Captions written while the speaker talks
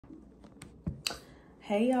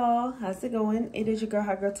Hey y'all, how's it going? It is your girl,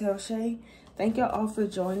 Hiiii Thank. Thank y'all all for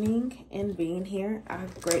joining and being here. I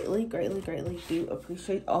greatly do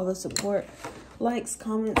appreciate all the support, likes,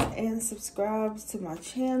 comments, and subscribes to my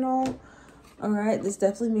channel. All right, this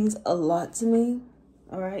definitely means a lot to me.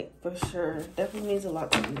 All right, for sure, definitely means a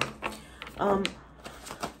lot to me.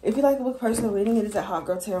 If you like a book personal reading, it is at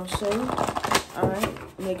Hiiii. All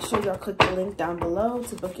right, make sure y'all click the link down below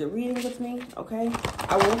to book your reading with me. Okay,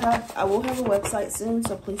 I will have a website soon,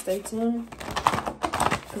 so please stay tuned.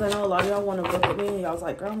 Because I know a lot of y'all want to book with me, and y'all was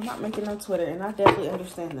like, girl, I'm not making no Twitter, and I definitely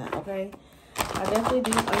understand that. Okay, I definitely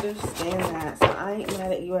do understand that, so I ain't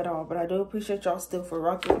mad at you at all. But I do appreciate y'all still for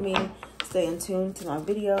rocking with me, staying tuned to my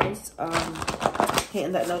videos,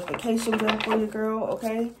 hitting that notification bell for your girl.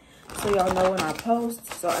 Okay, so y'all know when I post.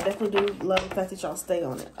 So I definitely do love the fact that y'all stay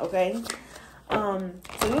on it. Okay.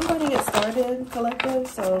 So we're going to get started, collective.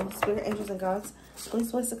 So spirit, angels, and gods, please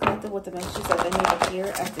bless the collective with the messages that they need to hear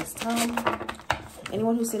at this time.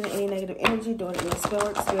 Anyone who's sending any negative energy, doing any spell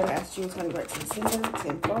work, spirit, I ask you to return back to the sender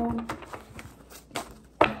tenfold.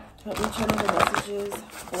 Help me channel the messages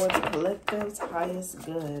for the collective's highest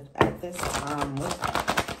good at this time.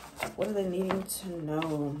 What are they needing to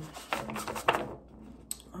know?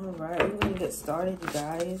 All right, we're going to get started, you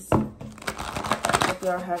guys. Hope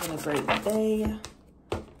y'all are having a great day.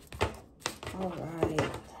 All right,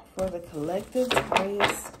 for the collective's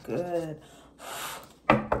highest good.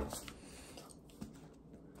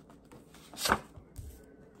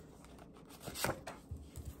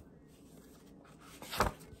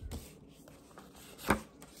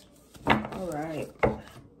 All right.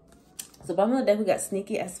 So bottom of the deck, we got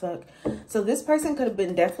sneaky as fuck. So this person could have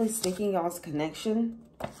been definitely sneaking y'all's connection.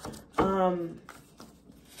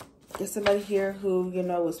 There's somebody here who, you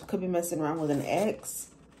know, could be messing around with an ex.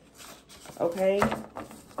 Okay.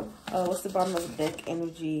 What's the bottom of the deck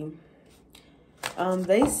energy?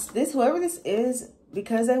 Whoever this is,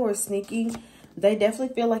 because they were sneaky, they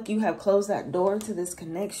definitely feel like you have closed that door to this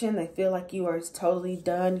connection. They feel like you are totally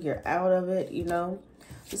done. You're out of it, you know.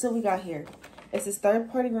 So what we got here. It's this third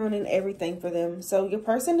party ruining everything for them. So your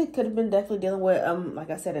person could have been definitely dealing with, like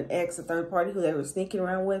I said, an ex, a third party who they were sneaking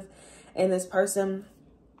around with. And this person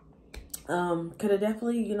could have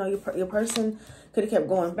definitely, you know, your person could have kept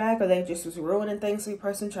going back, or they just was ruining things for your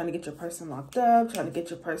person, trying to get your person locked up, trying to get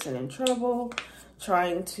your person in trouble,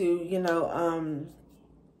 trying to, you know,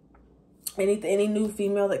 any new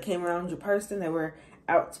female that came around your person, they were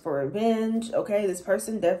out for revenge. Okay, this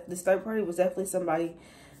person, this third party was definitely somebody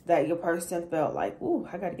that your person felt like, ooh,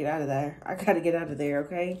 I got to get out of there. I got to get out of there.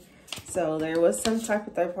 Okay, so there was some type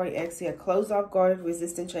of third party ex here, closed off, guarded,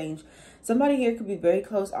 resistant change. Somebody here could be very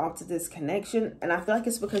close off to this connection, and I feel like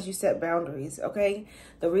it's because you set boundaries. Okay,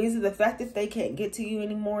 the fact that they can't get to you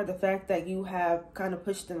anymore, the fact that you have kind of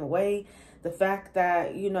pushed them away, the fact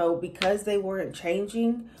that, you know, because they weren't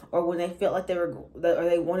changing, or when they felt like or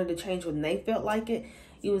they wanted to change when they felt like it,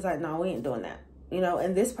 you was like, no, we ain't doing that. You know,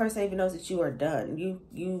 and this person even knows that you are done.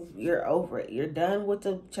 You're over it. You're done with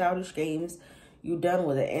the childish games. You're done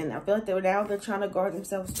with it. And I feel like they're trying to guard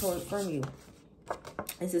themselves from you.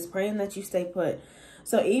 It's just praying that you stay put.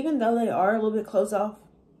 So even though they are a little bit closed off,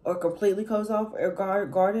 or completely closed off, or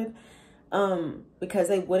guarded, because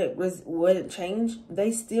they wouldn't change,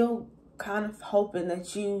 they still kind of hoping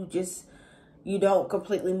that you don't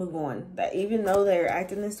completely move on. That even though they're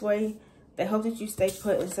acting this way, they hope that you stay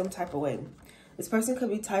put in some type of way. This person could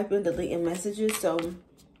be typing, deleting messages. So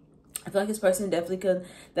I feel like this person definitely could.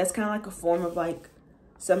 That's kind of like a form of like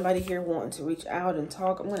somebody here wanting to reach out and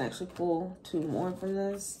talk. I'm going to actually pull 2 more from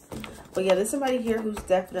this. But yeah, there's somebody here who's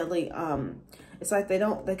definitely, it's like they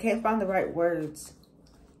can't find the right words.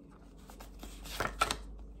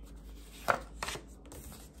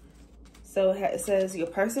 So it says your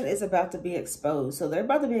person is about to be exposed. So they're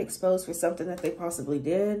about to be exposed for something that they possibly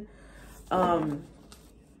did.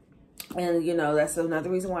 And, you know, that's another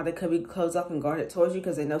reason why they could be closed off and guarded towards you,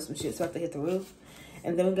 because they know some shit's about to hit the roof.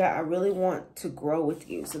 And then we got, I really want to grow with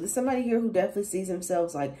you. So there's somebody here who definitely sees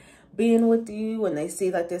themselves like being with you, and they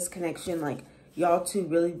see like this connection, like y'all two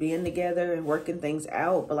really being together and working things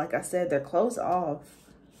out. But like I said, they're closed off.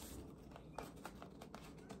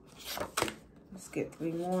 Let's get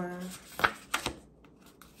 3 more.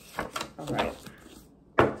 All right.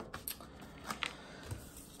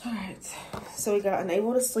 All right. So we got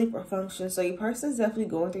unable to sleep or function. So your person's definitely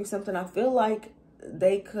going through something. I feel like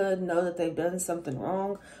they could know that they've done something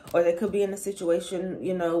wrong, or they could be in a situation,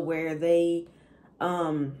 you know, where they're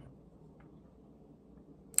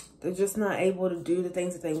just not able to do the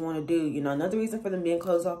things that they want to do. You know, another reason for them being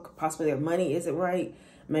closed off, possibly their money isn't right.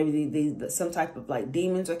 Maybe some type of like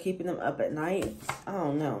demons are keeping them up at night. I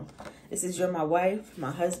don't know. This is you're my wife,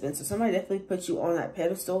 my husband. So somebody definitely put you on that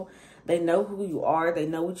pedestal. They know who you are. They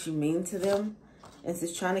know what you mean to them. And it's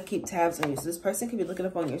just trying to keep tabs on you. So this person could be looking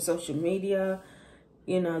up on your social media.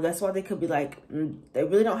 You know, that's why they could be like, they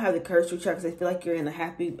really don't have the courage to reach out because they feel like you're in a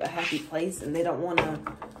happy place, and they don't want to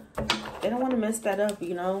mess that up,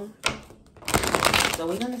 you know. So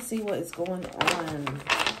we're gonna see what is going on.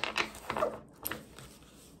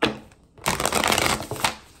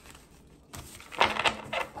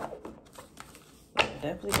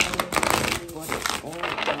 Definitely gonna see what is going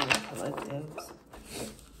on, collectives.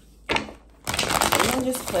 I'm gonna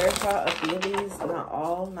just clarify a few of these, not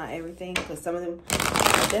all, not everything, because some of them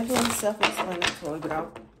are definitely self-explanatory, but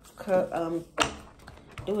I'll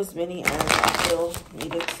do as many as I feel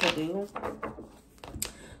needed to do.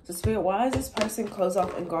 So Spirit, why is this person closed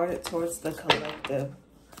off and guarded towards the collective?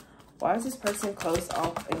 Why is this person closed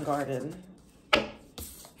off and guarded?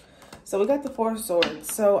 So we got the Four of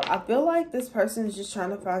Swords. So I feel like this person is just trying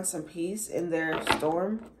to find some peace in their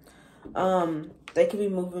storm. They could be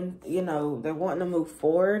moving, you know, they're wanting to move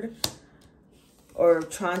forward or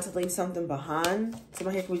trying to leave something behind.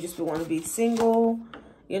 Somebody here could just be wanting to be single,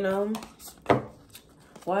 you know.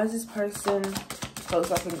 Why is this person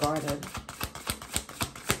closed off and guarded?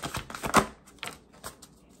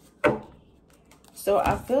 So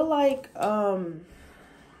I feel like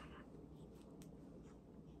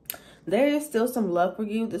there is still some love for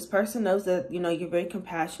you. This person knows that, you know, you're very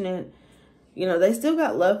compassionate. You know, they still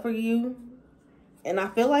got love for you. And I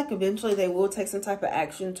feel like eventually they will take some type of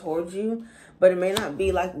action towards you. But it may not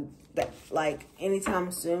be like that, like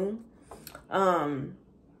anytime soon. For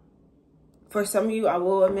some of you, I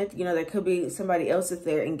will admit, you know, there could be somebody else that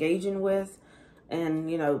they're engaging with and,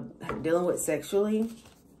 you know, dealing with sexually.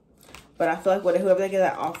 But I feel like whoever they get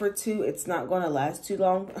that offer to, it's not going to last too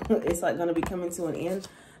long. It's like going to be coming to an end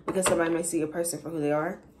because somebody may see a person for who they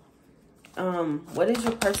are. What is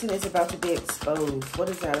your person is about to be exposed? What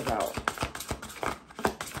is that about?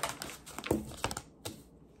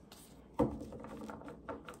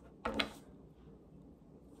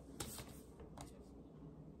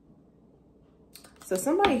 So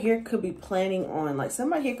somebody here could be planning on, like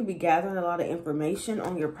somebody here could be gathering a lot of information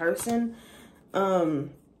on your person.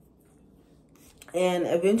 And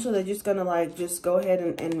eventually they're just gonna like just go ahead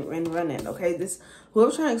and run it. Okay,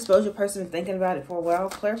 whoever's trying to expose your person and thinking about it for a while,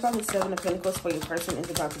 clarify the Seven of Pentacles for your person is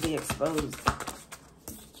about to be exposed.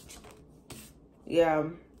 Yeah.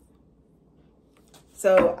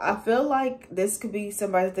 So I feel like this could be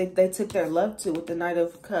somebody that they took their love to with the Knight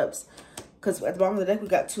of Cups. Because at the bottom of the deck, we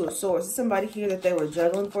got Two of Swords. This is somebody here that they were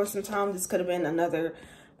juggling for some time. This could have been another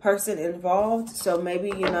person involved. So maybe,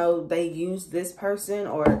 you know, they used this person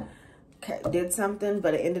or did something,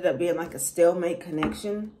 but it ended up being like a stalemate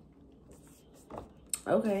connection.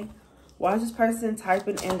 Okay. Why is this person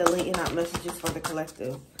typing and deleting out messages for the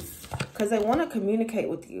collective? Because they want to communicate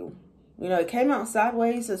with you. You know, it came out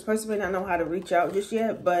sideways, so this person may not know how to reach out just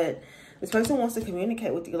yet, but this person wants to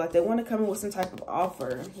communicate with you. Like, they want to come in with some type of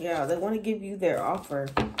offer. Yeah, they want to give you their offer.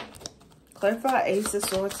 Clarify Ace of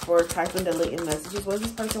Swords for typing, deleting messages. What does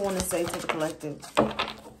this person want to say to the collective?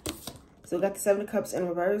 So we got the Seven of Cups in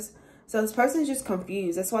reverse. So this person is just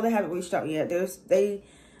confused. That's why they haven't reached out yet. They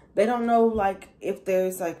don't know, like, if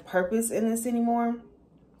there's, like, purpose in this anymore.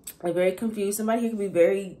 They're very confused. Somebody here could be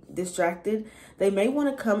very distracted. They may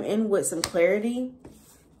want to come in with some clarity.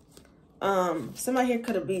 Somebody here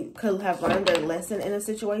could have learned their lesson in a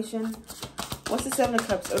situation. What's the Seven of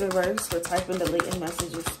Cups in reverse for typing, deleting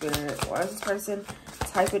messages, Spirit? Why is this person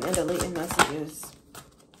typing and deleting messages?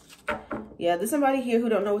 Yeah, there's somebody here who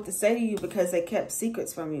don't know what to say to you because they kept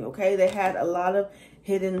secrets from you, okay? They had a lot of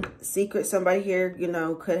hidden secrets. Somebody here, you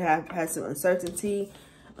know, could have had some uncertainty.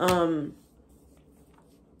 And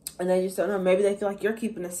they just don't know. Maybe they feel like you're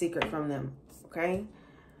keeping a secret from them, okay?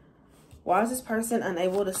 Why is this person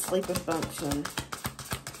unable to sleep and function?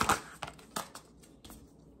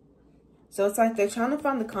 So it's like they're trying to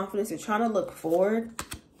find the confidence. They're trying to look forward.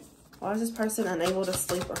 Why is this person unable to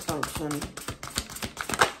sleep or function?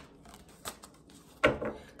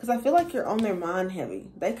 Because I feel like you're on their mind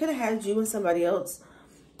heavy. They could have had you and somebody else,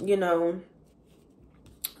 you know,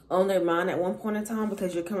 on their mind at one point in time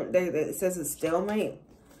because you're coming. It says it's stalemate.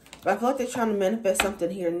 But I feel like they're trying to manifest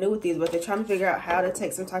something here new with these, but they're trying to figure out how to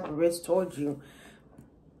take some type of risk towards you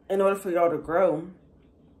in order for y'all to grow.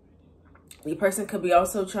 The person could be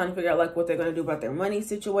also trying to figure out, like, what they're going to do about their money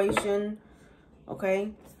situation.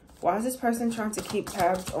 Okay? Why is this person trying to keep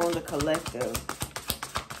tabs on the collective?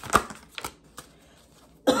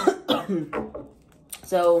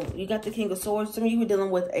 So, you got the King of Swords. Some of you are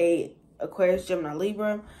dealing with a Aquarius, Gemini,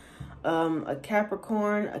 Libra, a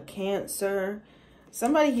Capricorn, a Cancer.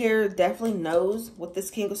 Somebody here definitely knows with this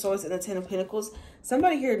King of Swords and the Ten of Pentacles.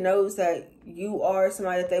 Somebody here knows that you are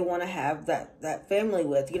somebody that they want to have that family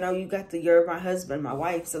with. You know, you got the you're my husband, my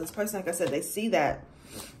wife. So this person, like I said, they see that.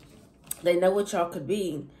 They know what y'all could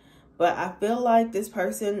be. But I feel like this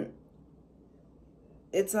person,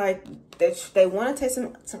 it's like they want to take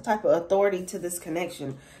some type of authority to this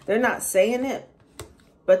connection. They're not saying it,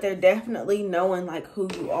 but they're definitely knowing like who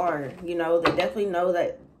you are. You know, they definitely know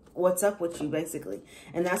that what's up with you, basically.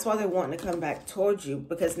 And that's why they're wanting to come back towards you,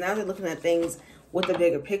 because now they're looking at things with a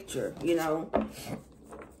bigger picture, you know.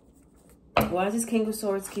 Why is this King of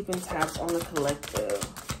Swords keeping tabs on the collective?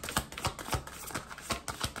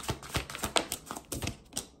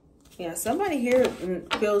 Yeah, somebody here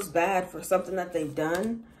feels bad for something that they've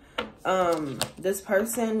done. This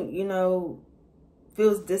person, you know,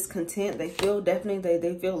 feels discontent. They feel definitely,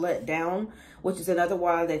 they feel let down, which is another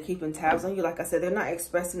why they're keeping tabs on you. Like I said, they're not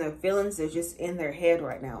expressing their feelings. They're just in their head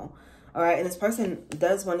right now. All right. And this person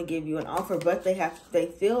does want to give you an offer, but they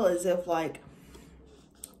feel as if like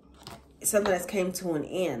something that's came to an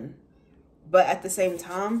end. But at the same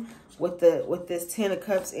time, with this Ten of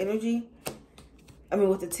Cups energy, I mean,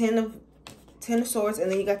 with the Ten of Swords,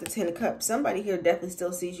 and then you got the Ten of Cups, somebody here definitely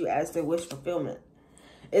still sees you as their wish fulfillment.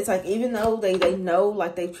 It's like, even though they know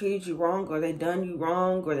like they've treated you wrong, or they done you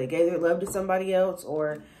wrong, or they gave their love to somebody else,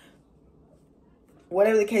 or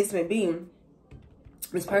whatever the case may be,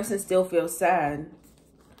 this person still feels sad.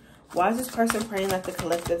 Why is this person praying that the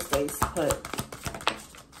collective stays put?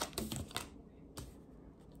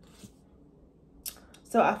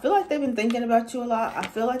 So I feel like they've been thinking about you a lot. I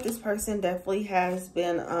feel like this person definitely has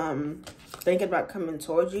been thinking about coming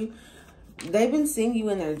towards you. They've been seeing you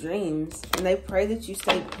in their dreams, and they pray that you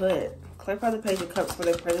stay put. Clarify the Page of Cups,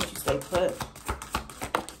 where they pray that you stay put.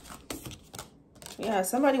 Yeah,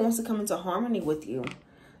 somebody wants to come into harmony with you.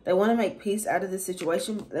 They want to make peace out of this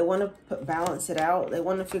situation. They want to balance it out. They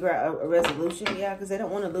want to figure out a resolution. Yeah, because they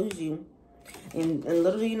don't want to lose you. And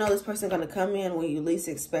literally, you know, this person's going to come in when you least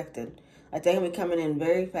expect it. Like, they're going to be coming in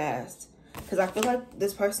very fast. Because I feel like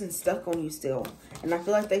this person's stuck on you still. And I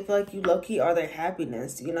feel like they feel like you low-key are their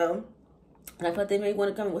happiness, you know? And I feel like they may want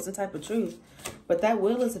to come in with some type of truth. But that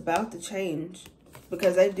will is about to change.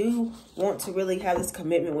 Because they do want to really have this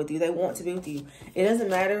commitment with you. They want to be with you. It doesn't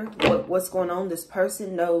matter what's going on. This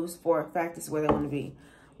person knows for a fact this is where they want to be.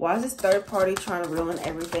 Why is this third party trying to ruin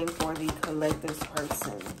everything for the collective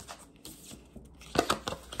person?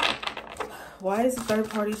 Why is the third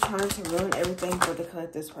party trying to ruin everything for the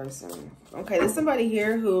collective person? Okay, there's somebody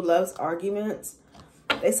here who loves arguments.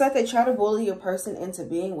 It's like they try to bully your person into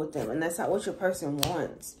being with them, and that's not what your person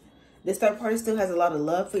wants. This third party still has a lot of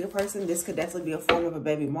love for your person. This could definitely be a form of a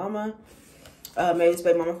baby mama. Maybe this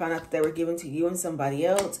baby mama found out that they were given to you and somebody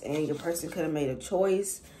else, and your person could have made a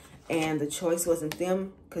choice, and the choice wasn't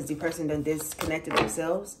them because the person done disconnected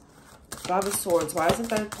themselves. Five of Swords. Why is the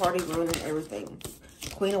third party ruining everything?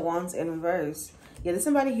 Queen of Wands in reverse. Yeah, there's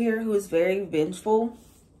somebody here who is very vengeful.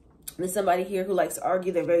 There's somebody here who likes to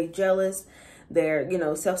argue. They're very jealous. They're, you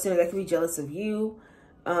know, self-centered. They can be jealous of you.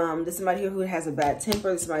 There's somebody here who has a bad temper.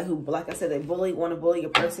 There's somebody who, like I said, they want to bully your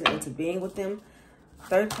person into being with them.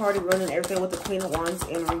 Third party ruining everything with the Queen of Wands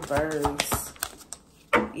in reverse.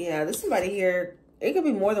 Yeah, there's somebody here. It could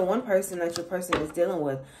be more than one person that your person is dealing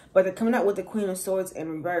with. But they're coming out with the Queen of Swords in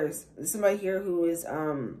reverse. There's somebody here who is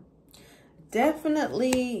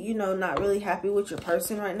definitely, you know, not really happy with your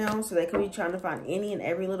person right now. So they could be trying to find any and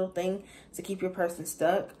every little thing to keep your person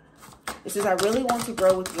stuck. It says, I really want to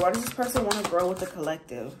grow with you. Why does this person want to grow with the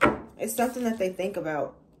collective? It's something that they think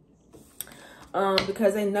about.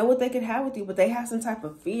 Because they know what they could have with you, but they have some type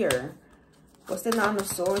of fear. What's the Nine of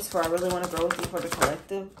Swords for? I really want to grow with you for the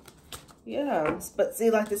collective. Yeah, but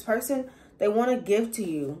see, like this person, they want to give to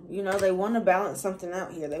you. You know, they want to balance something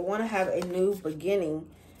out here. They want to have a new beginning.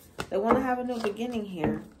 They want to have a new beginning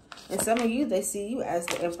here. And some of you, they see you as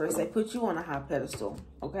the Empress. They put you on a high pedestal,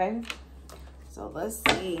 okay? So let's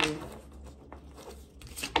see.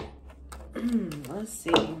 Let's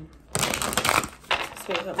see.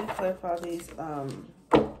 Spirit, help me clarify these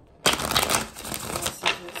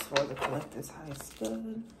messages for the collective's highest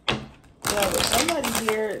good. Yeah, but somebody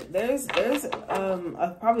here, there's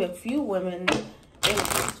probably a few women,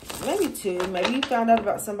 maybe two. Maybe you found out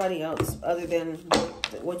about somebody else other than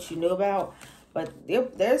what you knew about. But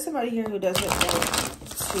there's somebody here who doesn't want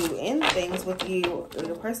to end things with you.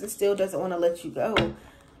 The person still doesn't want to let you go.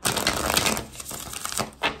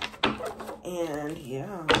 And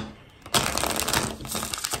yeah.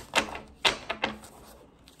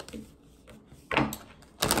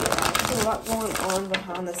 There's a lot going on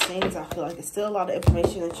behind the scenes. I feel like there's still a lot of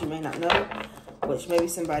information that you may not know. which maybe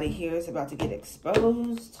somebody here is about to get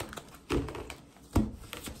exposed.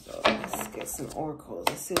 So let's get some oracles.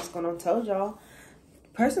 Let's see what's going on. Told y'all,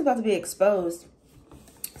 person's about to be exposed.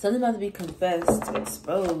 Something about to be confessed,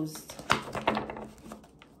 exposed.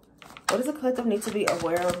 What does the collective need to be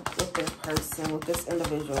aware of with this person, with this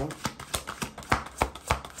individual?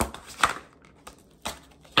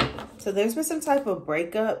 So there's been some type of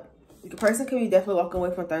breakup. The person could be definitely walking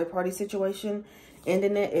away from a third-party situation,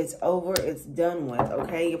 ending it. It's over. It's done with,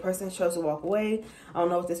 okay? Your person chose to walk away. I don't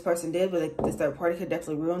know what this person did, but this third party could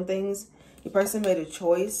definitely ruin things. Your person made a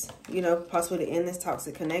choice, you know, possibly to end this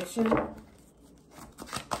toxic connection.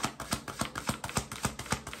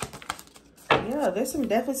 Yeah, there's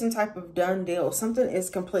definitely some type of done deal. Something is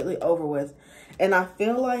completely over with. And I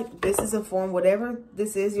feel like this is a form, whatever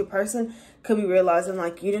this is, your person could be realizing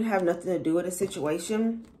like you didn't have nothing to do with a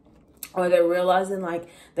situation. Or they're realizing like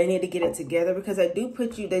they need to get it together, because they do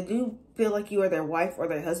feel like you are their wife or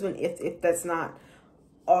their husband, if that's not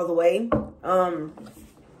all the way.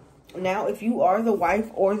 Now, if you are the wife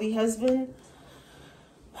or the husband,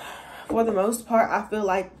 for the most part, I feel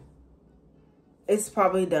like it's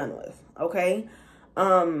probably done with, okay?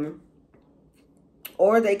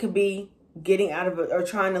 Or they could be getting out of it or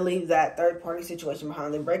trying to leave that third party situation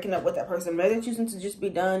behind. They're breaking up with that person. Maybe they're choosing to just be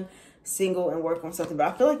done, single, and work on something. But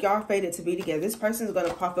I feel like y'all are fated to be together. This person is going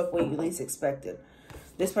to pop up when you least expect it.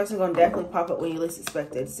 This person is going to definitely pop up when you least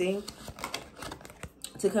expect it. See?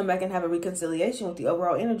 To come back and have a reconciliation with the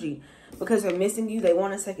overall energy. Because they're missing you. They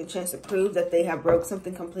want a second chance to prove that they have broke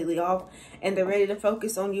something completely off. And they're ready to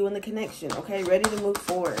focus on you and the connection. Okay? Ready to move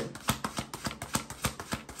forward.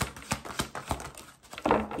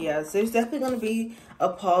 Yeah, so there's definitely going to be a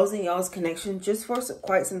pause in y'all's connection just for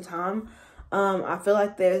quite some time. I feel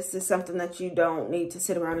like this is something that you don't need to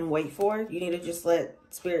sit around and wait for. You need to just let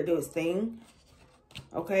spirit do its thing.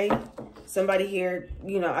 Okay? Somebody here,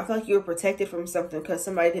 you know, I feel like you were protected from something because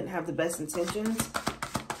somebody didn't have the best intentions.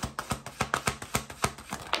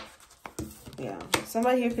 Yeah.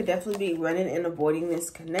 Somebody here could definitely be running and avoiding this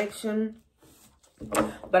connection.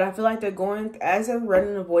 But I feel like they're going, as they're running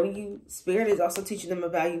and avoiding you, spirit is also teaching them a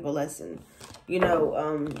valuable lesson. You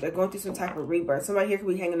know, they're going through some type of rebirth. Somebody here could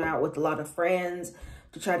be hanging out with a lot of friends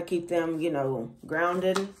to try to keep them, you know,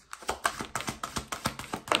 grounded.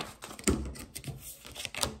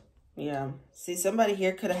 Yeah. See, somebody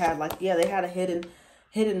here could have had, like, yeah, they had a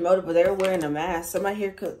hidden motive, but they were wearing a mask. Somebody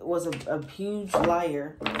here was a huge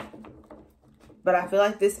liar. But I feel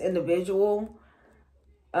like this individual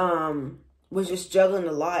was just juggling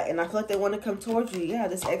a lot. And I feel like they want to come towards you. Yeah,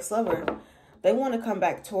 this ex-lover. They want to come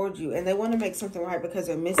back towards you. And they want to make something right because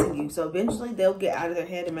they're missing you. So eventually they'll get out of their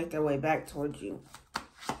head and make their way back towards you.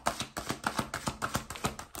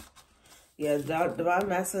 Yeah, divine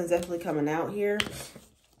masculine is definitely coming out here.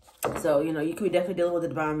 So, you know, you could be definitely dealing with the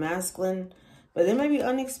divine masculine. But it may be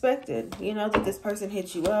unexpected. You know, that this person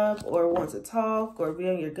hits you up or wants to talk or be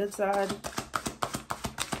on your good side.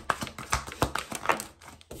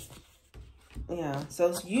 Yeah,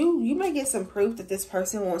 so you may get some proof that this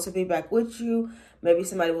person wants to be back with you. Maybe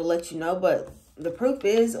somebody will let you know, but the proof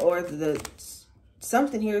is, or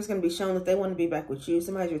something here is going to be shown that they want to be back with you.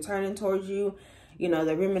 Somebody's returning towards you. You know,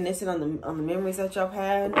 they're reminiscing on the memories that y'all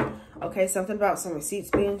had. Okay, something about some receipts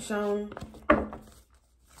being shown.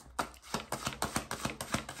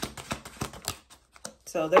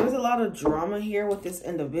 So there was a lot of drama here with this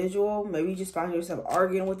individual. Maybe you just find yourself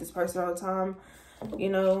arguing with this person all the time. You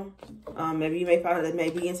know, maybe you may find that they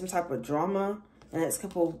may be in some type of drama in the next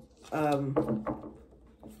couple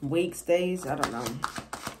weeks, days. I don't know.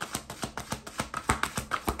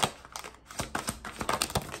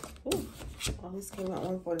 Ooh, oh, this came out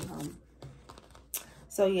 140 home.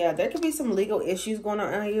 So yeah, there could be some legal issues going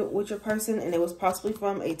on with your person, and it was possibly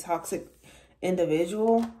from a toxic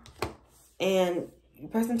individual. And your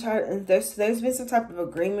person tried, and there's been some type of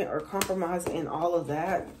agreement or compromise in all of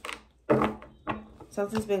that.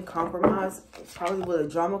 Something's been compromised, probably with a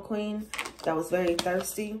drama queen that was very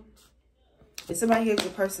thirsty. If somebody hears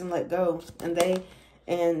your person let go,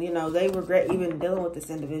 and you know, they regret even dealing with this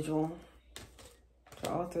individual. So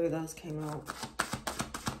all three of those came out.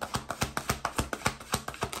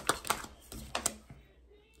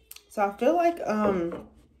 So I feel like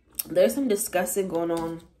there's some discussing going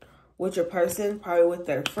on with your person, probably with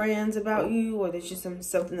their friends about you, or there's just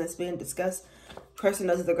something that's being discussed. Person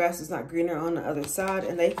knows that the grass is not greener on the other side,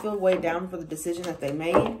 and they feel weighed down for the decision that they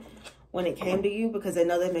made when it came to you, because they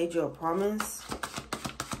know they made you a promise.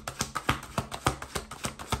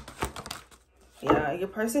 Yeah, your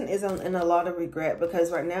person is in a lot of regret,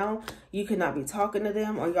 because right now you could not be talking to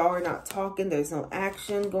them, or y'all are not talking. There's no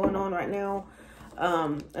action going on right now,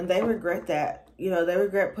 and they regret that. you know, they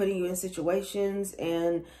regret putting you in situations,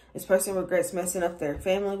 and this person regrets messing up their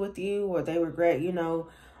family with you, or they regret, you know,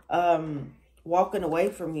 walking away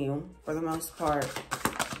from you for the most part.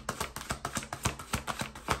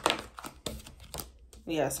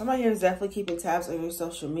 Yeah, somebody here is definitely keeping tabs on your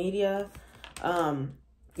social media.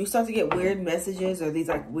 You start to get weird messages, or these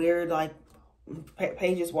like weird like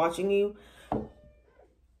pages watching you.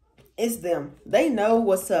 It's them. They know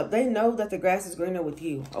what's up. They know that the grass is greener with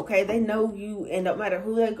you. Okay, they know you, and no matter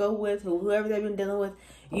who they go with, whoever they've been dealing with,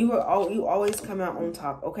 you always come out on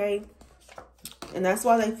top. Okay, and that's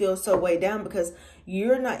why they feel so weighed down, because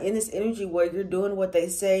you're not in this energy where you're doing what they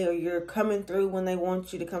say, or you're coming through when they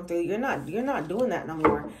want you to come through. You're not doing that no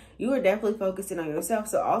more. You are definitely focusing on yourself.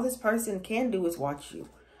 So all this person can do is watch you.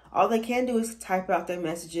 All they can do is type out their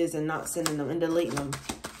messages and not sending them and deleting them.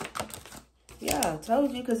 Yeah, I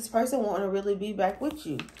told you, because this person want to really be back with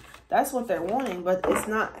you. That's what they're wanting, but it's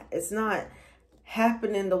not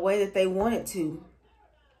happening the way that they want it to.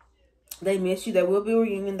 They miss you. There will be a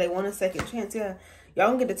reunion. They want a second chance. Yeah, y'all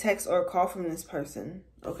can get a text or a call from this person,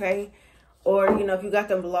 okay? Or, you know, if you got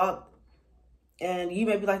them blocked, and you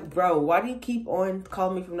may be like, bro, why do you keep on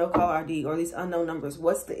calling me from no call ID or these unknown numbers?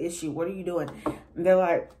 What's the issue? What are you doing? And they're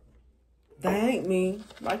like, that ain't me.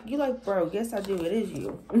 Like, you like, bro, yes, I do. It is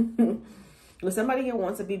you. But somebody here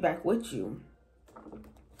wants to be back with you.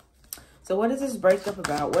 So what is this breakup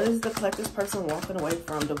about? What is the collector's person walking away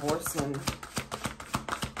from, divorcing?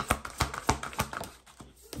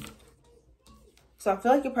 So I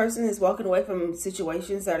feel like your person is walking away from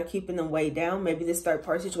situations that are keeping them weighed down. Maybe this third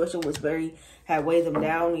party situation had weighed them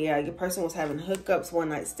down. Yeah, your person was having hookups, one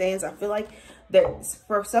night stands. I feel like that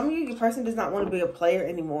for some of you, your person does not want to be a player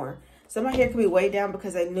anymore. Somebody here could be weighed down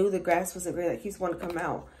because they knew the grass wasn't green. That keeps wanting to come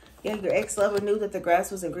out. Yeah, your ex-lover knew that the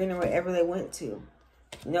grass wasn't greener wherever they went to.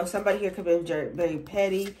 You know, somebody here could have been very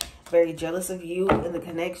petty, very jealous of you in the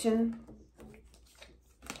connection.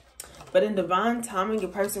 But in divine timing,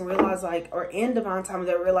 your person realized, like, or in divine timing,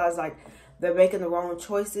 they realize, like, they're making the wrong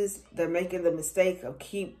choices. They're making the mistake of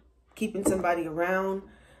keeping somebody around.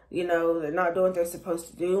 You know, they're not doing what they're supposed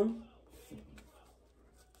to do.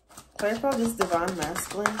 Clarify this divine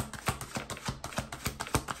masculine.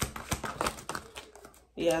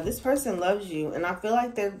 Yeah, this person loves you. And I feel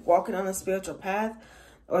like they're walking on a spiritual path.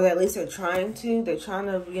 Or at least they're trying to. They're trying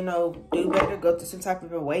to, you know, do better. Go through some type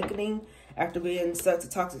of awakening. After being stuck to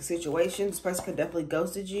toxic situations. This person could definitely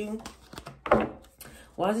ghosted you.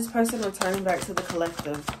 Why is this person returning back to the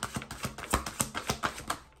collective?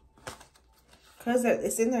 Because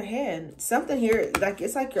it's in their head. Something here, like,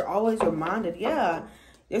 it's like you're always reminded. Yeah.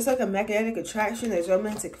 There's like a magnetic attraction. There's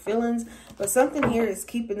romantic feelings. But something here is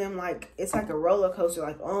keeping them like, it's like a roller coaster,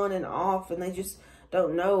 like on and off. And they just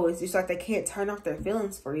don't know. It's just like they can't turn off their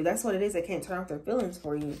feelings for you. That's what it is. They can't turn off their feelings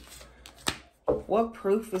for you. What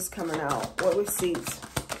proof is coming out? What receipts?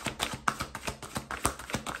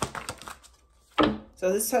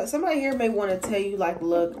 So this somebody here may want to tell you, like,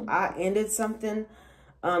 look, I ended something.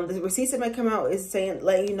 The receipts that may come out is saying,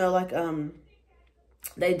 letting you know, like,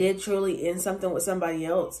 they did truly end something with somebody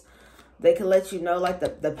else. They can let you know, like,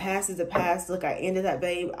 the past is the past. Look, I ended that,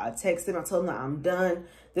 babe. I texted them. I told them that I'm done.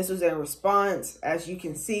 This was their response. As you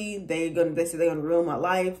can see, they said they're gonna ruin my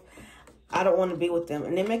life. I don't want to be with them.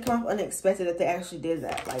 And it may come off unexpected that they actually did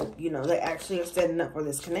that. Like, you know, they actually are standing up for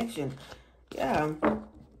this connection. Yeah.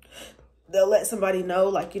 They'll let somebody know,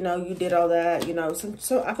 like, you know, you did all that, you know.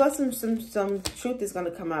 So I feel like some truth is going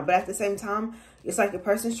to come out. But at the same time, it's like the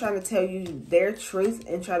person's trying to tell you their truth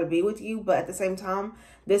and try to be with you. But at the same time,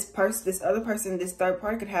 this other person, this third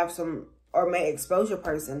party could have some, or may expose your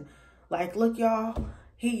person. Like, look, y'all,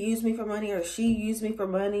 he used me for money, or she used me for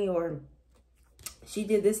money, or she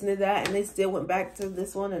did this and did that, and they still went back to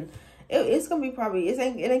this one. And it's going to be probably, it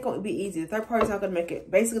ain't going to be easy. The third party's not going to make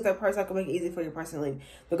it, basically the third party's not going to make it easy for your person to leave.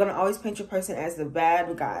 They're going to always paint your person as the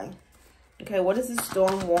bad guy. Okay, what is this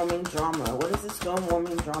storm warming drama? What is this storm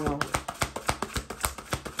warming drama?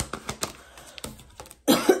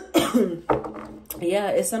 Yeah,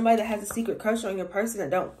 it's somebody that has a secret crush on your person,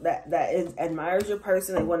 that admires your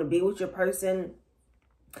person. They want to be with your person.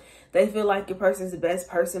 They feel like your person is the best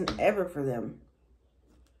person ever for them.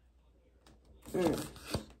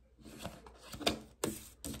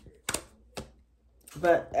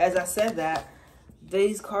 But as I said that,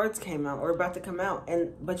 these cards came out, or about to come out,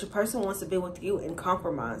 but your person wants to be with you in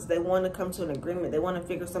compromise. They want to come to an agreement. They want to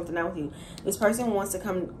figure something out with you. This person wants to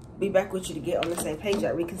come be back with you to get on the same page.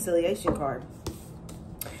 That reconciliation card.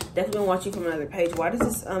 Definitely been watching from another page. Why does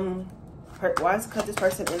this why is cut this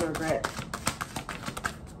person in regret?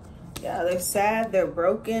 Yeah, they're sad. They're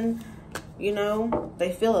broken. You know,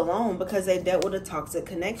 they feel alone because they dealt with a toxic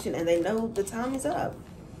connection and they know the time is up.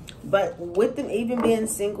 But with them even being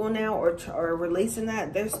single now or releasing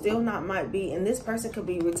that, there still not might be, and this person could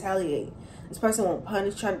be retaliate. This person won't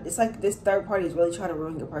punish. It's like this third party is really trying to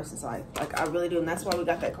ruin your person's life. Like, I really do, and that's why we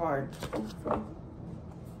got that card.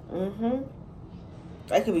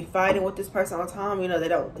 They could be fighting with this person all the time. You know, they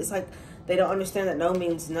don't. It's like they don't understand that no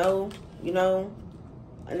means no. You know,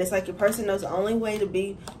 and it's like your person knows the only way to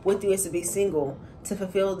be with you is to be single to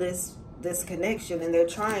fulfill this connection, and they're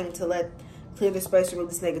trying to clear the space from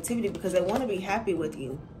this negativity because they want to be happy with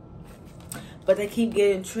you. But they keep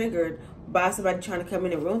getting triggered by somebody trying to come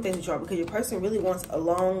in and ruin things with you because your person really wants a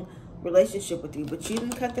long relationship with you, but you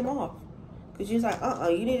didn't cut them off. Because you're like,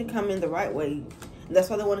 you need to come in the right way. And that's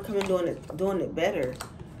why they want to come in doing it better.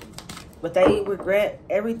 But they regret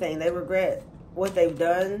everything. They regret what they've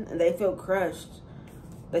done, and they feel crushed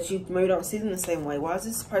that you maybe don't see them the same way. Why is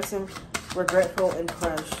this person regretful and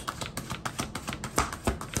crushed?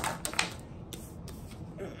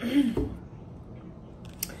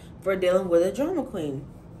 For dealing with a drama queen.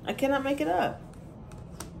 I cannot make it up.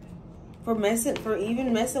 For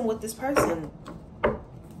even messing with this person.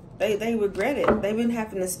 They regret it. They've been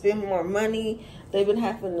having to spend more money. They've been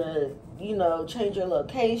having to, you know, change their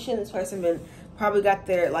location. This person probably got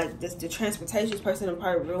their, like, the transportation. This person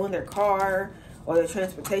probably ruined their car or their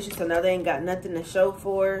transportation, so now they ain't got nothing to show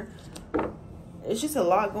for. It's just a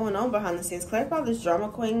lot going on behind the scenes. Clarify this drama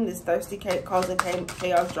queen, this thirsty, causing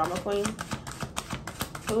chaos drama queen.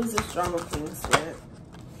 Who is this drama queen, Spirit?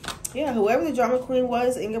 Yeah, whoever the drama queen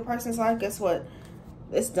was in your person's life, guess what?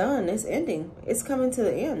 It's done. It's ending. It's coming to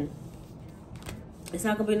the end. It's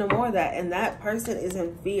not going to be no more of that. And that person is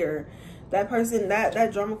in fear. That person,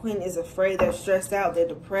 that drama queen is afraid. They're stressed out. They're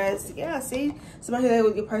depressed. Yeah, see? Somebody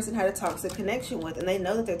that your person had a toxic connection with. And they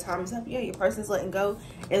know that their time is up. Yeah, your person's letting go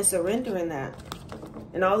and surrendering that.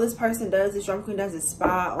 And all this person does, this drama queen does, is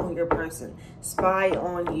spy on your person. Spy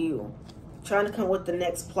on you. Trying to come with the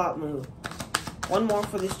next plot move. One more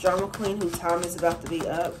for this drama queen whose time is about to be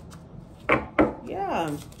up. Yeah,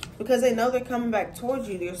 because they know they're coming back towards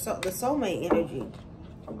you. The soulmate energy.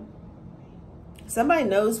 Somebody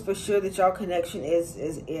knows for sure that y'all connection is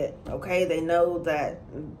it. Okay, they know that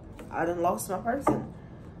I done lost my person.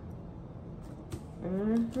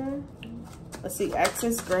 Let's see.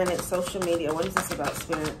 Access granted. Social media. What is this about,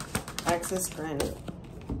 Spirit? Access granted.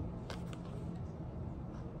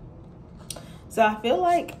 So I feel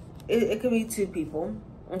like it could be two people.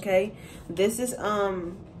 Okay, this is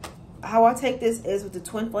how I take this is with the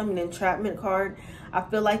twin flame and entrapment card. I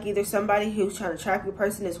feel like either somebody who's trying to trap your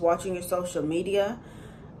person is watching your social media.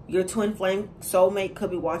 Your twin flame soulmate could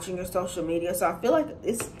be watching your social media. So I feel like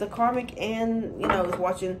it's the karmic and, you know, is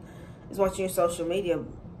watching your social media.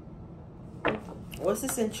 What's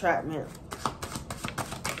this entrapment?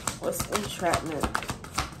 What's entrapment?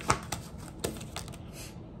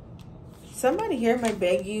 Somebody here may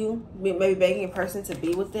beg you, maybe begging a person to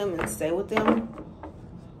be with them and stay with them.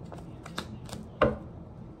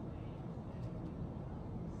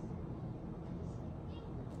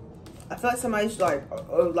 I feel like somebody's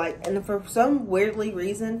and for some weirdly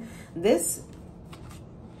reason, this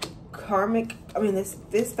karmic,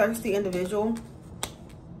 this thirsty individual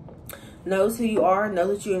knows who you are,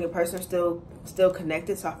 knows that you and your person are still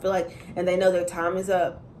connected. So I feel like, and they know their time is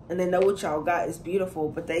up, and they know what y'all got is beautiful,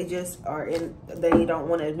 but they just they don't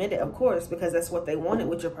want to admit it, of course, because that's what they wanted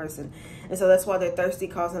with your person. And so that's why they're thirsty,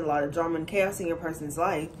 causing a lot of drama and chaos in your person's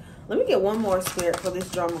life. Let me get one more, Spirit, for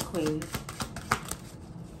this drama queen.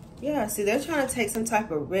 Yeah, see, they're trying to take some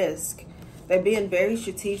type of risk. They're being very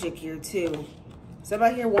strategic here, too.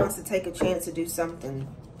 Somebody here wants to take a chance to do something.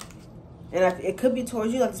 And it could be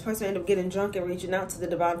towards you, like this person ended up getting drunk and reaching out to the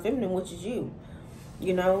divine feminine, which is you.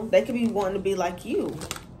 You know, they could be wanting to be like you.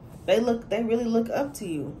 They really look up to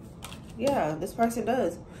you. Yeah, this person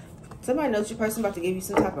does. Somebody knows your person about to give you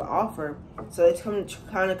some type of offer. So they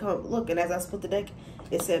kind of come, look, and as I split the deck,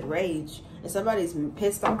 it said rage. And somebody's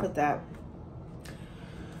pissed off at that.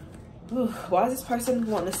 Ooh, why is this person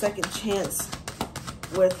wanting a second chance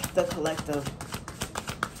with the collective?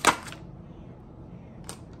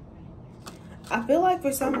 I feel like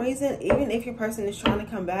for some reason, even if your person is trying to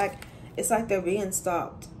come back, it's like they're being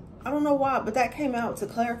stopped. I don't know why, but that came out to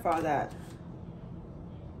clarify that.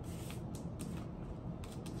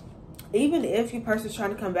 Even if your person's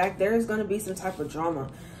trying to come back, there is going to be some type of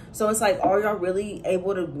drama. So it's like, are y'all really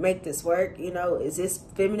able to make this work? You know, is this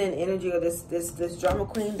feminine energy or this drama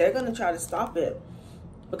queen? They're going to try to stop it.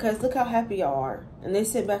 Because look how happy y'all are. And they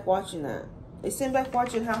sit back watching that. They sit back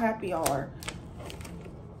watching how happy y'all are.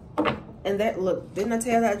 And that, look, didn't I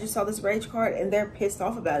tell you that I just saw this rage card? And they're pissed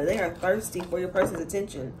off about it. They are thirsty for your person's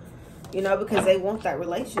attention, you know, because they want that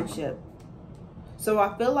relationship. So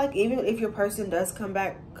I feel like even if your person does come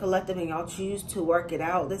back collective and y'all choose to work it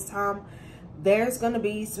out this time, there's going to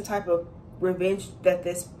be some type of revenge that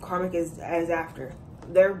this karmic is after.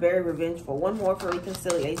 They're very revengeful. One more for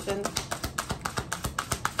reconciliation.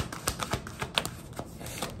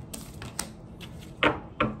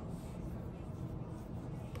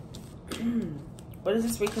 What is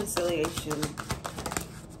this reconciliation?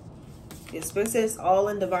 The Spirit says all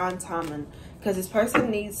in divine timing, because this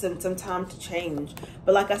person needs some time to change.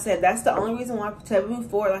 But like I said, that's the only reason why to move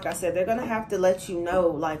forward. Like I said, they're gonna have to let you know,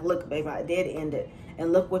 like, look, babe, I did end it,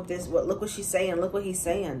 and look what she's saying, look what he's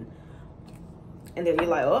saying. And then you're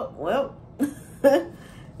like, oh well.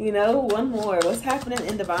 You know, one more. What's happening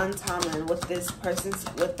in divine timing with this person's,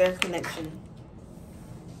 with their connection?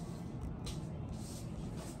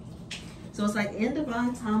 So it's like in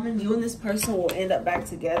divine timing, you and this person will end up back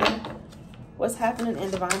together. What's happening in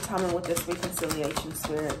divine timing with this reconciliation,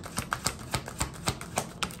 Spirit?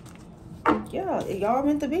 Yeah, y'all are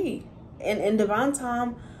meant to be. And in divine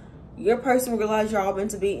time, your person will realize y'all are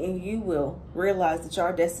meant to be, and you will realize that y'all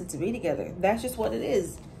are destined to be together. That's just what it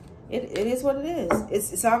is. It is what it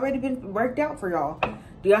is. It's already been worked out for y'all.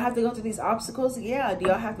 Do y'all have to go through these obstacles? Yeah. Do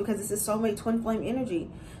y'all have to, because this is soulmate twin flame energy.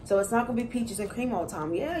 So it's not going to be peaches and cream all the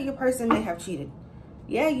time. Yeah, your person may have cheated.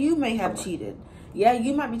 Yeah, you may have cheated. Yeah,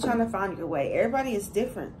 you might be trying to find your way. Everybody is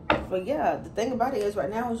different. But yeah, the thing about it is right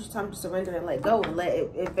now is just time to surrender and let go and let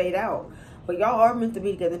it fade out. But y'all are meant to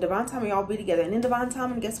be together. In divine timing, y'all be together. And in divine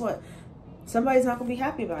timing, guess what? Somebody's not going to be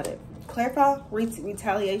happy about it. Clarify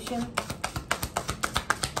retaliation.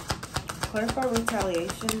 Clarify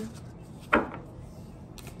retaliation.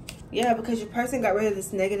 Yeah, because your person got rid of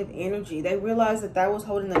this negative energy. They realized that that was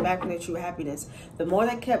holding them back from their true happiness. The more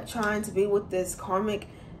they kept trying to be with this karmic,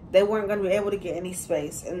 they weren't going to be able to get any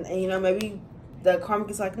space. And you know, maybe the karmic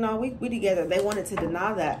is like, no, we together. They wanted to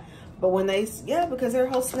deny that. But when they, yeah, because they're a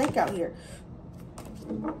whole snake out here.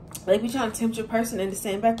 They be trying to tempt your person into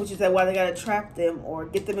staying back, which is that why they got to trap them or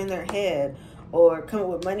get them in their head or come up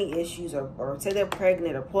with money issues or say they're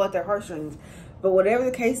pregnant or pull out their heartstrings. But whatever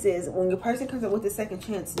the case is, when your person comes up with a second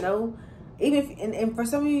chance, no, even if, and for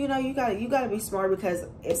some of you, you know, you gotta be smart, because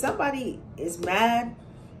if somebody is mad,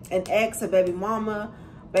 an ex, a baby mama,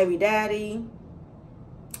 baby daddy,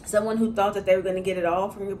 someone who thought that they were going to get it all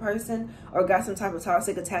from your person or got some type of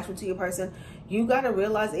toxic attachment to your person, you got to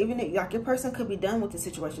realize even if, like, your person could be done with the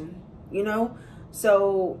situation, you know?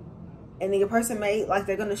 So, and then your person may, like,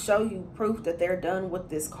 they're going to show you proof that they're done with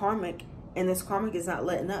this karmic, and this karmic is not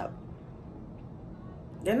letting up.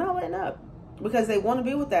 They're not letting up because they want to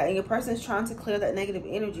be with that, and your person is trying to clear that negative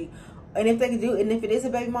energy. And if they can do, and if it is a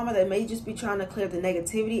baby mama, they may just be trying to clear the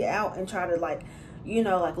negativity out and try to, like, you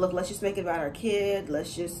know, like, look, let's just make it about our kid.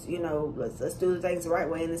 Let's just, you know, let's do the things the right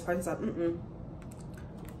way. And this person's like,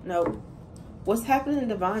 no. What's happening in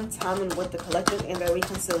divine timing with the collective and their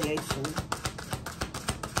reconciliation?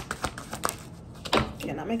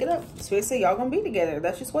 Cannot make it up. Spirit say y'all gonna be together.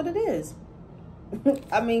 That's just what it is.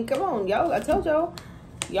 I mean, come on, y'all. I told y'all.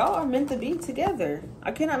 Y'all are meant to be together.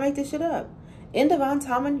 I cannot make this shit up. In divine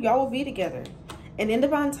timing, y'all will be together. And in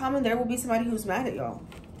divine timing, there will be somebody who's mad at y'all.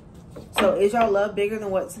 So is y'all love bigger than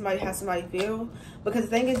what somebody has somebody feel? Because the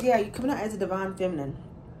thing is, yeah, you're coming out as a divine feminine.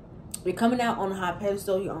 You're coming out on a high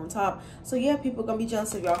pedestal. You're on top. So yeah, people are going to be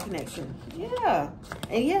jealous of y'all connection. Yeah.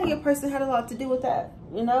 And yeah, your person had a lot to do with that,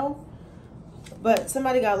 you know? But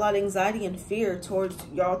somebody got a lot of anxiety and fear towards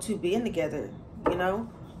y'all two being together, you know?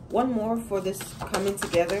 One more for this coming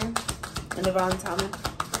together in divine timing.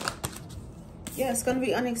 Yeah, it's going to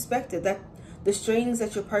be unexpected. That the strings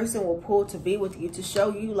that your person will pull to be with you, to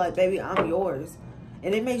show you, like, baby, I'm yours.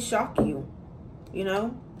 And it may shock you, you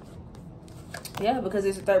know? Yeah, because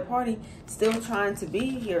there's a third party still trying to be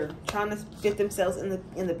here, trying to fit themselves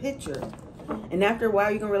in the picture. And after a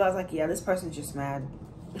while, you're going to realize, like, yeah, this person's just mad.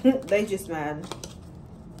 They just mad.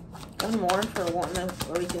 One more for wanting a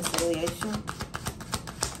reconciliation.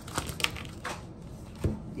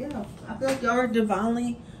 Yeah, I feel like y'all are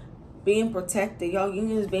divinely being protected. Y'all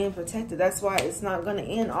union is being protected. That's why it's not going to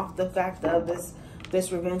end off the fact of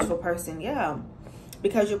this revengeful person. Yeah,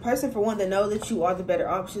 because your person, for one, they know that you are the better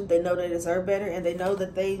option. They know they deserve better, and they know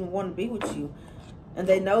that they want to be with you, and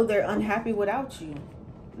they know they're unhappy without you.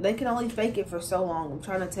 They can only fake it for so long. I'm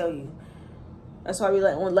trying to tell you. That's why we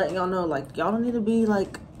letting y'all know, like, y'all don't need to be,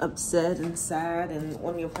 like, upset and sad and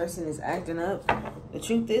when your person is acting up. The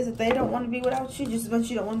truth is that they don't want to be without you just as much as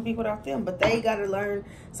you don't want to be without them. But they got to learn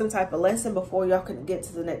some type of lesson before y'all can get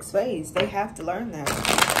to the next phase. They have to learn that.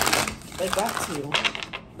 They got to.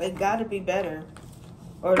 They got to be better,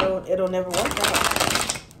 or it'll never work out.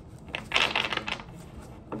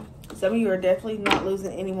 Some of you are definitely not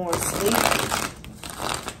losing any more sleep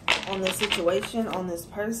on this situation, on this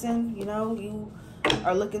person. You know, you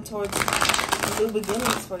are looking towards new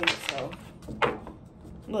beginnings for yourself.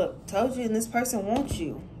 Look, told you, and this person wants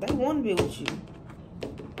you. They want to be with you.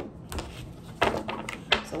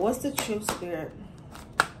 So what's the truth, Spirit?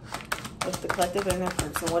 What's the collective in that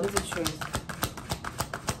person? What is the truth?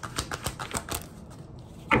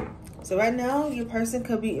 So right now, your person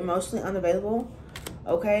could be emotionally unavailable.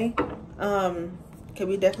 Okay? Could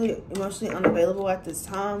be definitely emotionally unavailable at this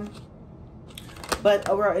time. But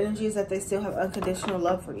overall energy is that they still have unconditional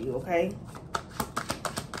love for you. Okay?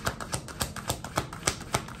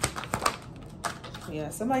 Yeah,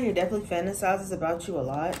 somebody here definitely fantasizes about you a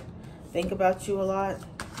lot. Think about you a lot.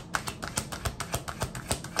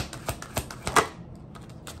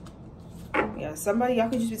 Yeah, somebody, y'all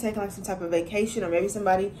could just be taking like some type of vacation, or maybe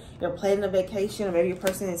somebody, you're planning a vacation, or maybe your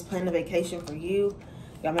person is planning a vacation for you.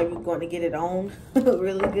 Y'all may be going to get it on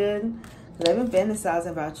really good. They've been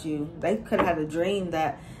fantasizing about you. They could have had a dream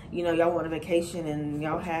that, you know, y'all went on a vacation and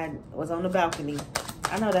y'all was on the balcony.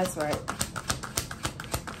 I know that's right.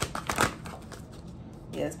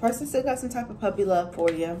 Yeah, this person still got some type of puppy love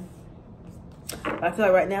for you. But I feel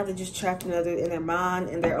like right now they're just trapped in their mind,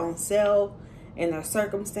 in their own self, in their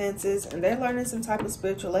circumstances, and they're learning some type of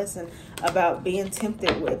spiritual lesson about being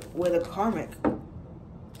tempted with a karmic.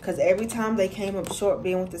 Because every time they came up short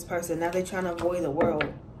being with this person, now they're trying to avoid the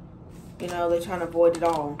world. You know, they're trying to avoid it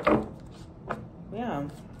all. Yeah.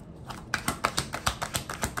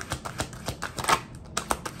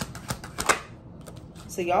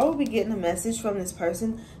 So y'all will be getting a message from this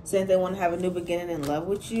person saying they want to have a new beginning in love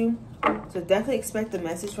with you. So definitely expect a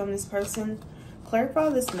message from this person. Clarify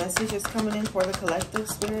this message is coming in for the collective,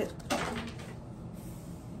 Spirit.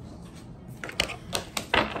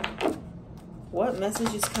 What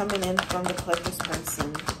message is coming in from the collective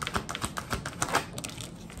person?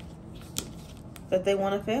 That they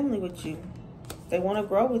want a family with you. They want to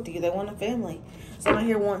grow with you. They want a family. Someone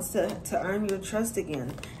here wants to earn your trust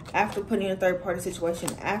again. After putting in a third-party situation,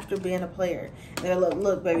 after being a player. And they're like,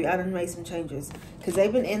 look, baby, I done made some changes. Because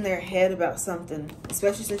they've been in their head about something,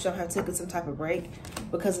 especially since y'all have taken some type of break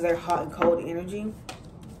because of their hot and cold energy.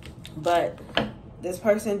 But this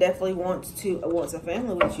person definitely wants a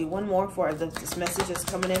family with you. One more for this message is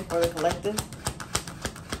coming in for the collective.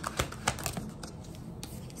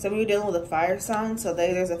 Some of you are dealing with a fire sign. So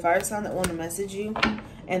there's a fire sign that want to message you.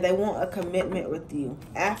 And they want a commitment with you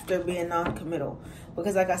after being non-committal.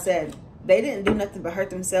 Because like I said, they didn't do nothing but hurt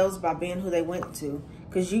themselves by being who they went to.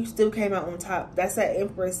 Because you still came out on top. That's that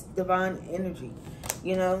Empress divine energy.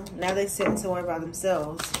 You know, now they're sitting somewhere by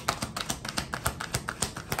themselves.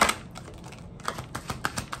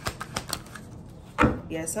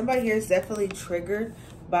 Yeah, somebody here is definitely triggered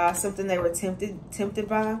by something they were tempted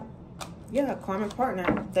by. Yeah, karmic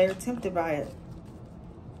partner. They're tempted by it.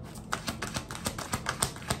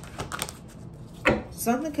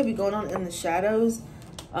 Something could be going on in the shadows.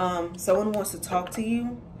 Someone wants to talk to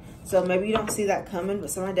you. So maybe you don't see that coming, but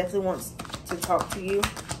someone definitely wants to talk to you.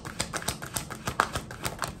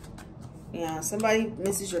 Yeah, somebody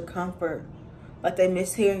misses your comfort. Like they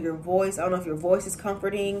miss hearing your voice. I don't know if your voice is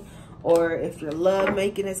comforting or if your love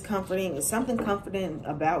making is comforting. It's something comforting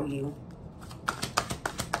about you.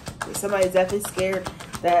 Somebody's definitely scared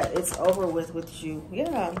that it's over with you.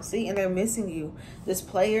 Yeah, see, and they're missing you. This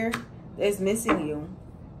player is missing you.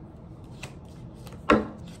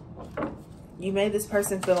 You made this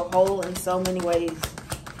person feel whole in so many ways.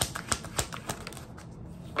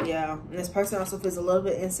 Yeah, and this person also feels a little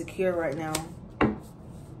bit insecure right now.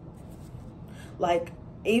 Like,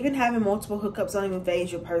 even having multiple hookups don't even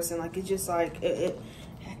phase your person. Like, it's just like,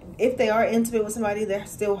 if they are intimate with somebody, they're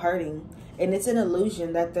still hurting. And it's an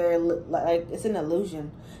illusion that they're, like, it's an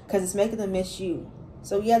illusion. Because it's making them miss you.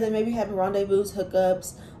 So, yeah, they may be having rendezvous,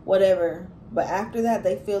 hookups, whatever. But after that,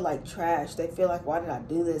 they feel like trash. They feel like, why did I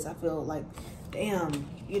do this? I feel like, damn,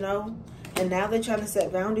 you know? And now they're trying to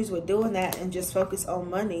set boundaries with doing that and just focus on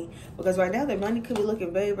money. Because right now, their money could be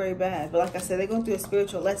looking very, very bad. But like I said, they're going through a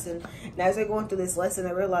spiritual lesson. And as they're going through this lesson,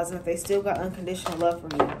 they're realizing that they still got unconditional love for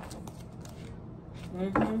you.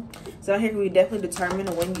 So here we definitely determined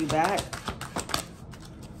to win you back.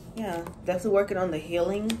 Yeah, definitely working on the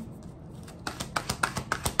healing.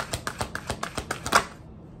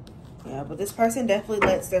 Yeah, but this person definitely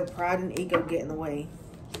lets their pride and ego get in the way.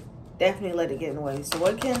 Definitely let it get in the way. So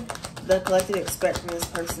what can the collective expect from this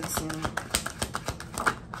person soon?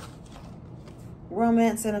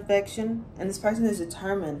 Romance and affection. And this person is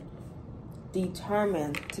determined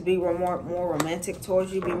determined to be more romantic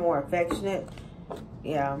towards you, be more affectionate.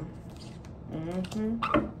 Yeah.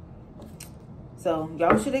 So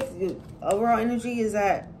y'all should, overall energy is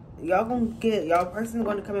that y'all gonna get, y'all person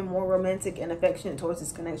going to come in more romantic and affectionate towards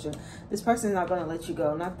this connection. This person is not going to let you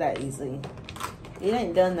go, not that easily. It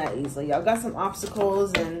ain't done that easily. Y'all got some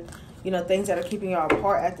obstacles and, you know, things that are keeping y'all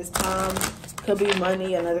apart at this time. Could be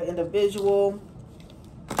money, another individual.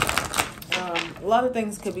 A lot of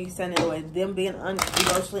things could be sent away. Them being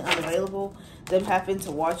emotionally unavailable. Them having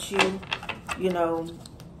to watch you, you know,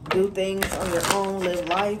 do things on your own, live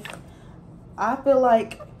life. I feel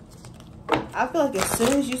like as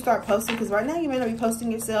soon as you start posting, because right now you may not be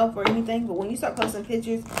posting yourself or anything, but when you start posting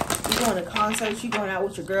pictures, you going to concerts, you going out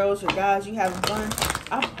with your girls, your guys, you having fun,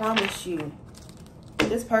 I promise you,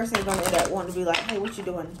 this person is going to end up wanting to be like, hey, what you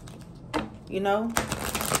doing? You know?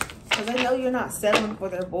 Because they know you're not settling for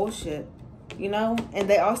their bullshit, you know? And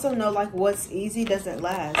they also know, like, what's easy doesn't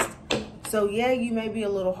last. So, yeah, you may be a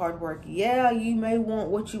little hard work. Yeah, you may want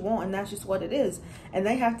what you want, and that's just what it is. And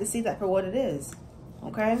they have to see that for what it is.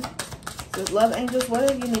 Okay? So, love angels, what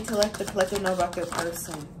do you need to let the collective know about their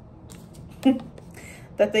person?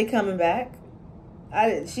 That they coming back?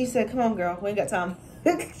 She said, come on, girl. We ain't got time.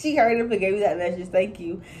 She heard him and gave me that message. Thank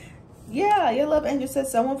you. Yeah, your love angel said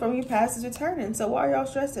someone from your past is returning. So, why are y'all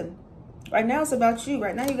stressing? Right now, it's about you.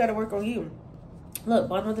 Right now, you got to work on you. Look,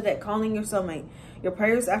 bottom of the deck, calling your soulmate. Your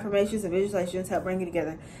prayers, affirmations, and visualizations help bring you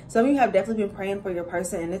together. Some of you have definitely been praying for your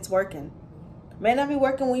person, and it's working. May not be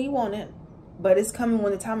working when you want it, but it's coming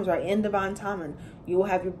when the time is right. In divine timing, you will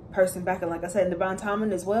have your person back. And like I said, in divine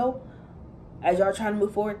timing as well, as y'all trying to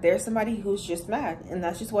move forward, there's somebody who's just mad, and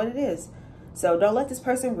that's just what it is. So don't let this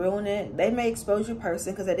person ruin it. They may expose your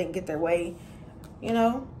person because they didn't get their way, you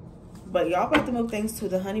know. But y'all about to move things to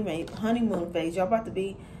the honeymoon phase. Y'all about to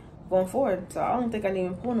be going forward. So I don't think I need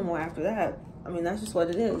to pull no more after that. I mean, that's just what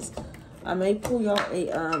it is. I may pull y'all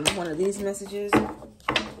a one of these messages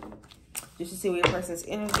just to see where your person's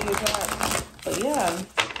energy is at. But yeah,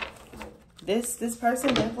 this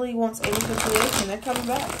person definitely wants a reconciliation. They're coming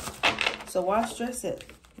back. So why stress it?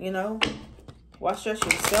 You know, why stress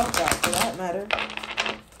yourself out for that matter?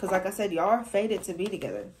 Because like I said, y'all are fated to be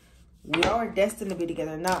together. Y'all are destined to be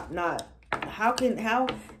together.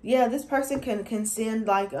 Yeah, this person can send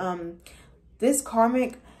like this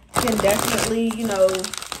karmic can definitely, you know,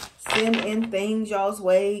 send in things y'all's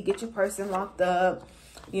way, get your person locked up.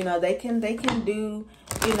 You know, they can do,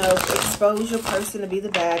 you know, expose your person to be the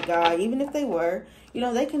bad guy, even if they were. You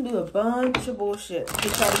know, they can do a bunch of bullshit to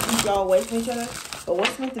try to keep y'all away from each other. But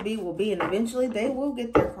what's meant to be will be, and eventually they will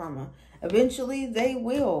get their karma. Eventually they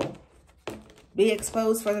will be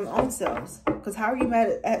exposed for their own selves. Because how are you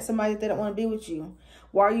mad at somebody if they don't want to be with you?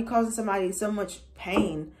 Why are you causing somebody so much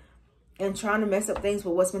pain and trying to mess up things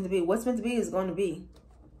for what's meant to be? What's meant to be is going to be.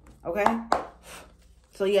 Okay?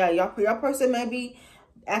 So yeah, your person may be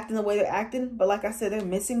acting the way they're acting, but like I said, they're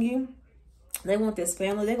missing you. They want this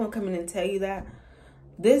family. They're going to come in and tell you that.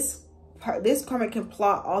 This karmic can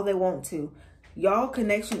plot all they want to. Y'all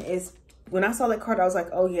connection is, when I saw that card, I was like,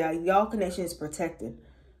 oh yeah, y'all connection is protected.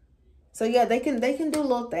 So yeah, they can do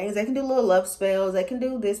little things. They can do little love spells. They can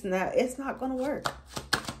do this and that. It's not going to work.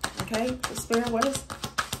 Okay? The spirit, what is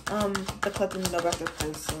the collective know about their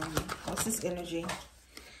person? What's this energy?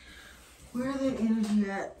 Where are their energy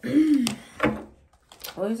at?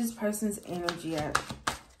 Where is this person's energy at?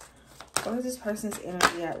 Where is this person's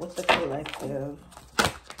energy at with the collective?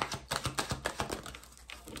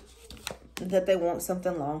 That they want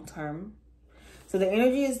something long term. So the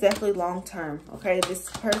energy is definitely long term. Okay, this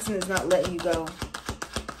person is not letting you go.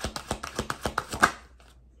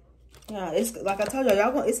 Yeah, it's like I told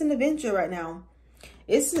y'all, it's an adventure right now.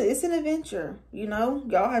 It's an adventure. You know,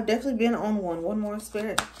 y'all have definitely been on one more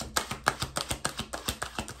spirit.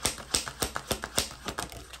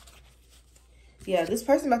 Yeah, this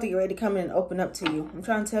person about to get ready to come in and open up to you. I'm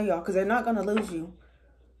trying to tell y'all, because they're not going to lose you.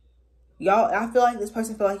 Y'all, I feel like this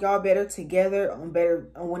person feel like y'all better together,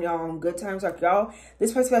 when y'all on good terms. Like y'all,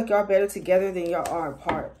 this person feel like y'all better together than y'all are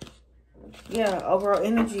apart. Yeah, overall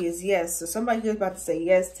energy is yes. So somebody here is about to say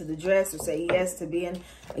yes to the dress, or say yes to being,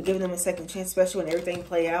 giving them a second chance, especially when everything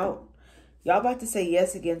play out. Y'all about to say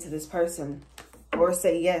yes again to this person, or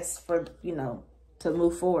say yes for, you know, to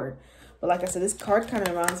move forward. But like I said, this card kind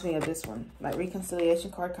of reminds me of this one. Like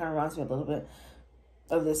reconciliation card kind of reminds me a little bit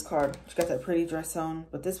of this card. She got that pretty dress on,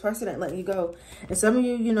 but this person ain't letting you go. And some of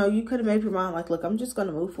you, you know, you could have made your mind like, look, I'm just going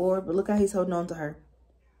to move forward. But look how he's holding on to her.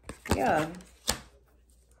 Yeah.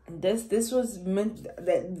 This was meant,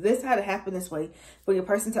 that this had to happen this way for your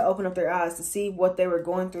person to open up their eyes, to see what they were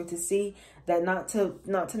going through, to see that not to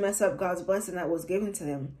mess up God's blessing that was given to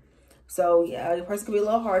them. So yeah, the person could be a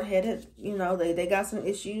little hard-headed. You know, they got some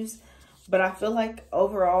issues. But I feel like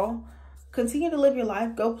overall, continue to live your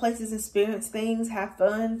life. Go places, experience things, have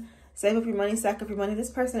fun. Save up your money, stack up your money. This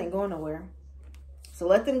person ain't going nowhere. So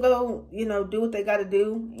let them go, you know, do what they got to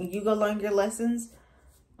do. And you go learn your lessons.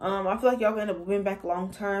 I feel like y'all going to end up being back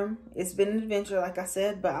long term. It's been an adventure, like I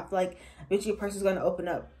said. But I feel like eventually a person's going to open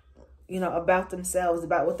up, you know, about themselves,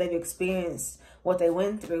 about what they've experienced, what they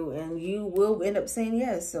went through. And you will end up saying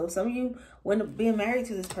yes. So some of you will end up being married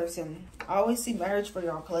to this person. I always see marriage for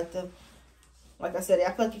y'all, collective. Like I said,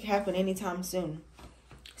 I feel like it can happen anytime soon.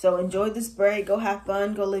 So enjoy this break. Go have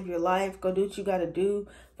fun. Go live your life. Go do what you got to do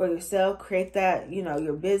for yourself. Create that, you know,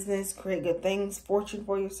 your business. Create good things, fortune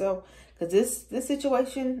for yourself. Because this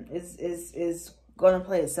situation is going to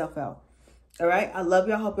play itself out. All right. I love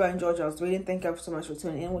y'all. Hope y'all enjoyed y'all's reading. Thank y'all so much for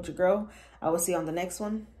tuning in with your girl. I will see you on the next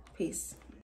one. Peace.